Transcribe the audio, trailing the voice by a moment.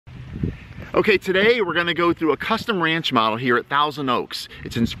Okay, today we're gonna go through a custom ranch model here at Thousand Oaks.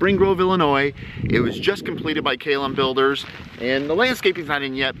 It's in Spring Grove, Illinois. It was just completed by KLM Builders, and the landscaping's not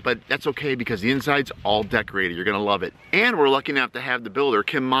in yet, but that's okay because the inside's all decorated. You're gonna love it. And we're lucky enough to have the builder,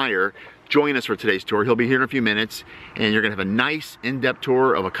 Kim Meyer, join us for today's tour. He'll be here in a few minutes, and you're gonna have a nice in-depth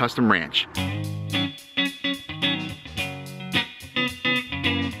tour of a custom ranch.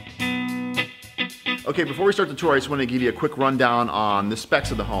 Okay, before we start the tour, I just want to give you a quick rundown on the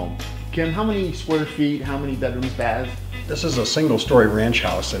specs of the home. Kim, how many square feet, how many bedrooms, baths? This is a single-story ranch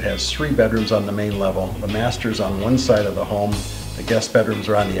house that has 3 bedrooms on the main level. The master's on one side of the home. The guest bedrooms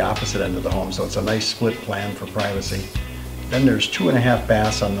are on the opposite end of the home, so it's a nice split plan for privacy. Then there's 2.5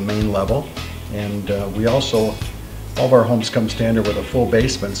 baths on the main level, and we also, all of our homes come standard with a full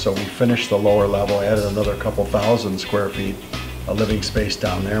basement, so we finished the lower level, added another couple thousand square feet of living space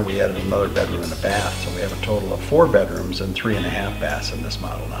down there. We added another bedroom and a bath, so we have a total of 4 bedrooms and 3.5 baths in this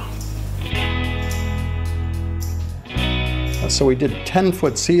model now. So we did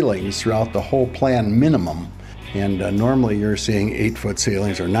 10-foot ceilings throughout the whole plan minimum, and normally you're seeing 8-foot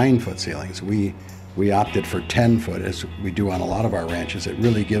ceilings or 9-foot ceilings. We opted for 10-foot as we do on a lot of our ranches. It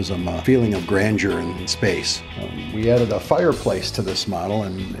really gives them a feeling of grandeur and space. We added a fireplace to this model,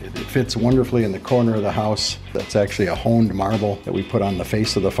 and it fits wonderfully in the corner of the house. That's actually a honed marble that we put on the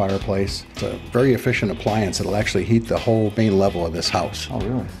face of the fireplace. It's a very efficient appliance. It'll actually heat the whole main level of this house. Oh,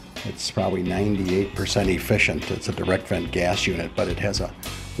 really? It's probably 98% efficient. It's a direct vent gas unit, but it has a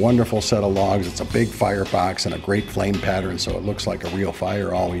wonderful set of logs. It's a big firebox and a great flame pattern, so it looks like a real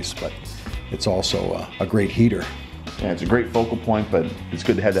fire always, but it's also a great heater. Yeah, it's a great focal point, but it's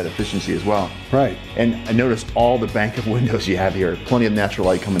good to have that efficiency as well. Right. And I noticed all the bank of windows you have here. Plenty of natural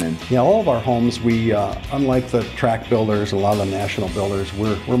light coming in. Yeah, all of our homes, we, unlike the tract builders, a lot of the national builders,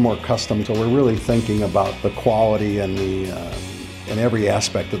 we're more custom, so we're really thinking about the quality and in every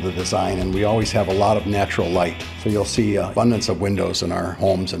aspect of the design, and we always have a lot of natural light. So you'll see abundance of windows in our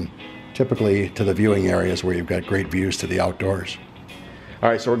homes, and typically to the viewing areas where you've got great views to the outdoors. All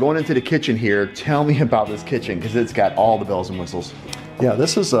right, so we're going into the kitchen here. Tell me about this kitchen, because it's got all the bells and whistles. Yeah,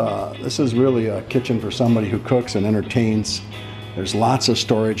 this is really a kitchen for somebody who cooks and entertains. There's lots of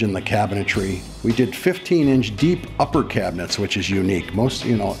storage in the cabinetry. We did 15-inch deep upper cabinets, which is unique. Most,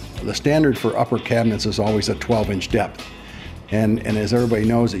 the standard for upper cabinets is always a 12-inch depth. And as everybody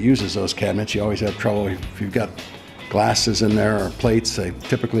knows that uses those cabinets, you always have trouble if you've got glasses in there or plates.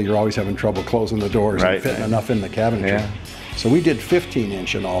 Typically, you're always having trouble closing the doors and fitting enough in the cabinetry. Yeah. So we did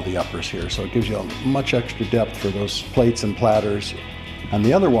 15-inch in all the uppers here, so it gives you a much extra depth for those plates and platters. On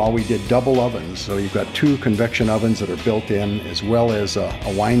the other wall, we did double ovens, so you've got 2 convection ovens that are built in, as well as a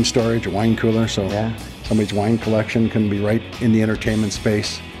wine storage, a wine cooler, so somebody's wine collection can be right in the entertainment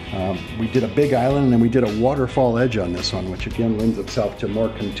space. We did a big island, and then we did a waterfall edge on this one, which again lends itself to a more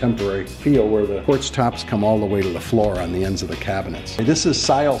contemporary feel where the quartz tops come all the way to the floor on the ends of the cabinets. This is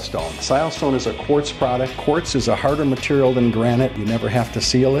silestone. Silestone is a quartz product. Quartz is a harder material than granite. You never have to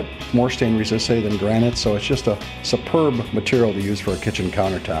seal it. More stain resistant than granite, so it's just a superb material to use for a kitchen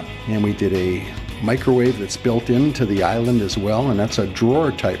countertop. And we did a microwave that's built into the island as well, and that's a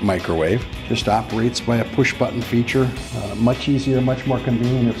drawer type microwave. Just operates by a push button feature. Much easier, much more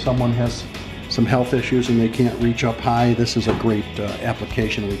convenient if someone has some health issues and they can't reach up high. This is a great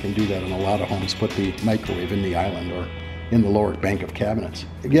application. We can do that in a lot of homes. Put the microwave in the island or in the lower bank of cabinets.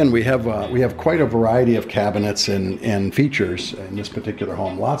 Again, we have quite a variety of cabinets and features in this particular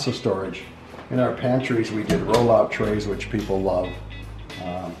home. Lots of storage. In our pantries, we did roll-out trays, which people love.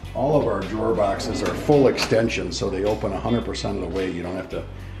 All of our drawer boxes are full extensions, so they open 100% of the way. You don't have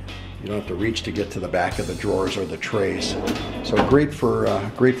to reach to get to the back of the drawers or the trays. So great for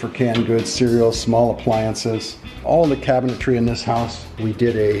canned goods, cereals, small appliances. All the cabinetry in this house, we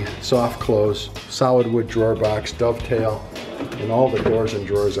did a soft close, solid wood drawer box, dovetail, and all the doors and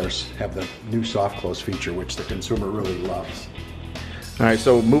drawers have the new soft close feature, which the consumer really loves. All right,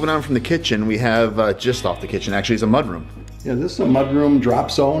 so moving on from the kitchen, we have just off the kitchen, actually, is a mudroom. Yeah, this is a mudroom drop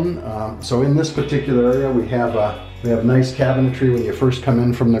zone. So in this particular area, we have nice cabinetry when you first come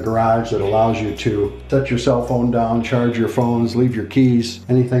in from the garage that allows you to set your cell phone down, charge your phones, leave your keys,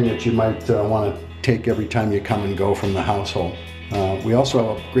 anything that you might want to take every time you come and go from the household. We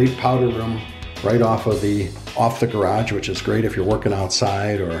also have a great powder room right off the garage, which is great if you're working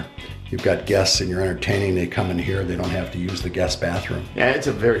outside or you've got guests and you're entertaining, they come in here, they don't have to use the guest bathroom. Yeah, it's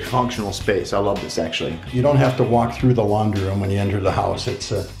a very functional space. I love this, actually. You don't have to walk through the laundry room when you enter the house.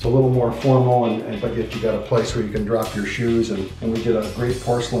 It's a little more formal, but yet you got a place where you can drop your shoes, and we did a great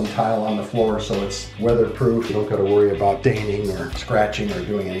porcelain tile on the floor, so it's weatherproof. You don't got to worry about staining or scratching or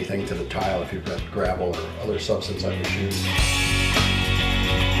doing anything to the tile if you've got gravel or other substance on your shoes.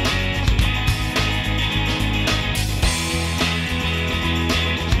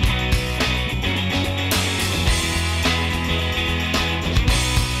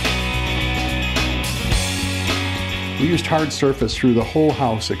 used hard surface through the whole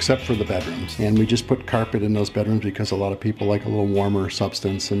house except for the bedrooms. And we just put carpet in those bedrooms because a lot of people like a little warmer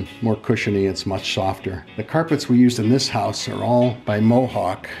substance and more cushiony. It's much softer. The carpets we used in this house are all by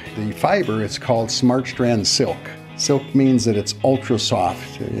Mohawk. The fiber, it's called Smart Strand Silk. Silk means that it's ultra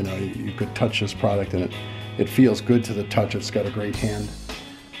soft. You know, you could touch this product and it feels good to the touch. It's got a great hand.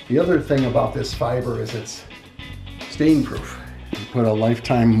 The other thing about this fiber is it's stain proof. You put a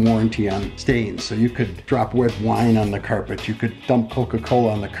lifetime warranty on stains, so you could drop wet wine on the carpet, you could dump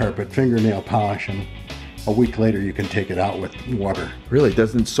Coca-Cola on the carpet, fingernail polish, and a week later you can take it out with water. Really, it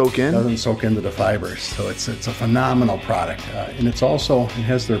doesn't soak in? It doesn't soak into the fibers, so it's a phenomenal product. And it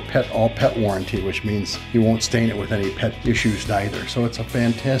has their all pet warranty, which means you won't stain it with any pet issues neither. So it's a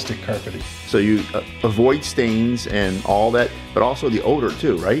fantastic carpeting. So you avoid stains and all that, but also the odor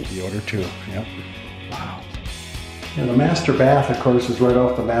too, right? The odor too, yep. Wow. And the master bath, of course, is right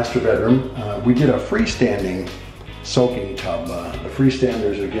off the master bedroom. We did a freestanding soaking tub. The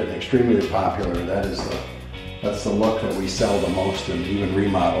freestanders are getting extremely popular. That's the look that we sell the most in even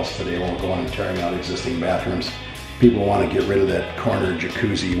remodels today. We'll go on tearing out existing bathrooms. People want to get rid of that corner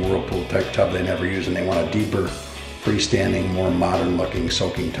jacuzzi, whirlpool type tub they never use, and they want a deeper, freestanding, more modern looking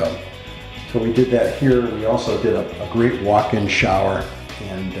soaking tub. So we did that here. We also did a great walk-in shower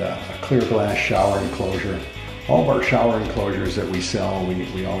and a clear glass shower enclosure. All of our shower enclosures that we sell,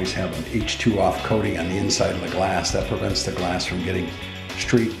 we always have an H2 off coating on the inside of the glass. That prevents the glass from getting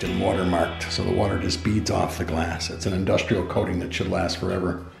streaked and watermarked, so the water just beads off the glass. It's an industrial coating that should last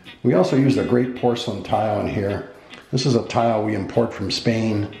forever. We also used a great porcelain tile in here. This is a tile we import from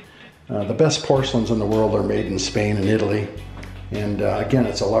Spain. The best porcelains in the world are made in Spain and Italy. And again,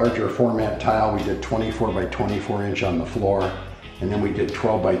 it's a larger format tile. We did 24 by 24 inch on the floor, and then we did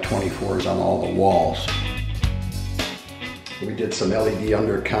 12 by 24s on all the walls. We did some LED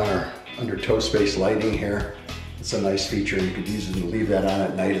under toe space lighting here. It's a nice feature. You could use it and leave that on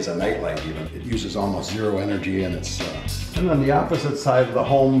at night as a night light even. It uses almost zero energy, and it's and on the opposite side of the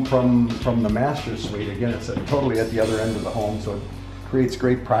home from the master suite, again, it's totally at the other end of the home, so it creates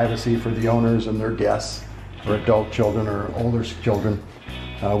great privacy for the owners and their guests, for adult children or older children.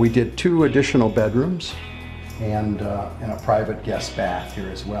 We did 2 additional bedrooms and a private guest bath here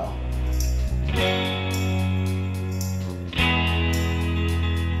as well.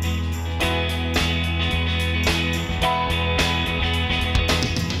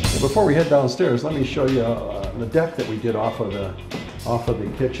 Before we head downstairs, let me show you the deck that we did off of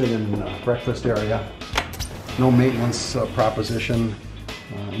the kitchen and breakfast area. No maintenance proposition.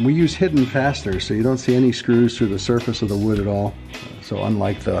 We use hidden fasteners, so you don't see any screws through the surface of the wood at all. So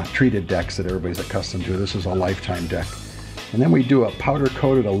unlike the treated decks that everybody's accustomed to, this is a lifetime deck. And then we do a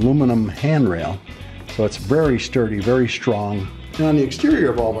powder-coated aluminum handrail, so it's very sturdy, very strong. And on the exterior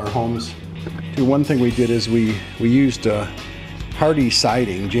of all of our homes, one thing we did is we used Hardy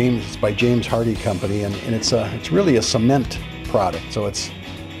siding. It's by James Hardy Company, and it's really a cement product. So it's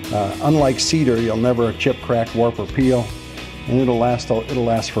unlike cedar, you'll never chip, crack, warp, or peel, and it'll last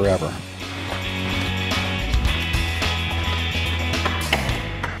forever.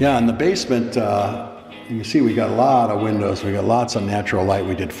 Yeah, in the basement, you see we got a lot of windows. We got lots of natural light.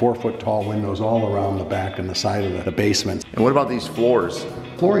 We did 4-foot tall windows all around the back and the side of the basement. And what about these floors?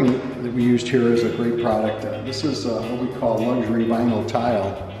 Flooring that we used here is a great product. This is what we call luxury vinyl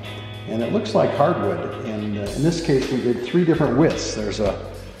tile, and it looks like hardwood. And in this case, we did 3 different widths. There's a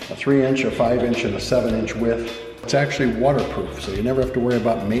 3-inch, a 5-inch, and a 7-inch width. It's actually waterproof, so you never have to worry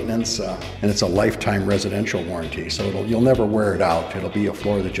about maintenance, and it's a lifetime residential warranty, so you'll never wear it out. It'll be a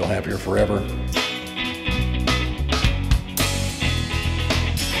floor that you'll have here forever.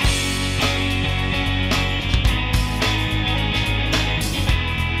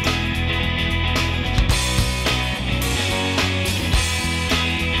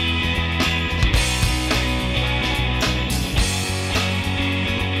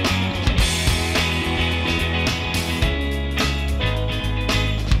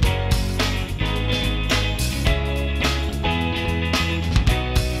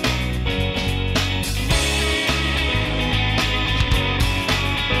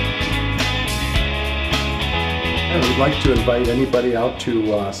 We'd like to invite anybody out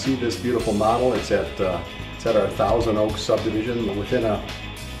to see this beautiful model. It's at our Thousand Oaks subdivision. Within a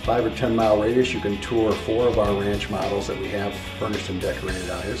 5 or 10 mile radius, you can tour 4 of our ranch models that we have furnished and decorated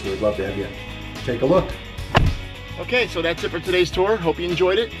out here. So we'd love to have you take a look. Okay, so that's it for today's tour. Hope you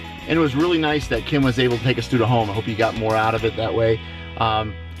enjoyed it. And it was really nice that Kim was able to take us through the home. I hope you got more out of it that way.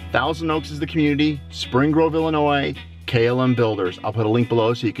 Thousand Oaks is the community, Spring Grove, Illinois, KLM Builders. I'll put a link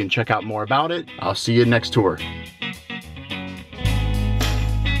below so you can check out more about it. I'll see you next tour.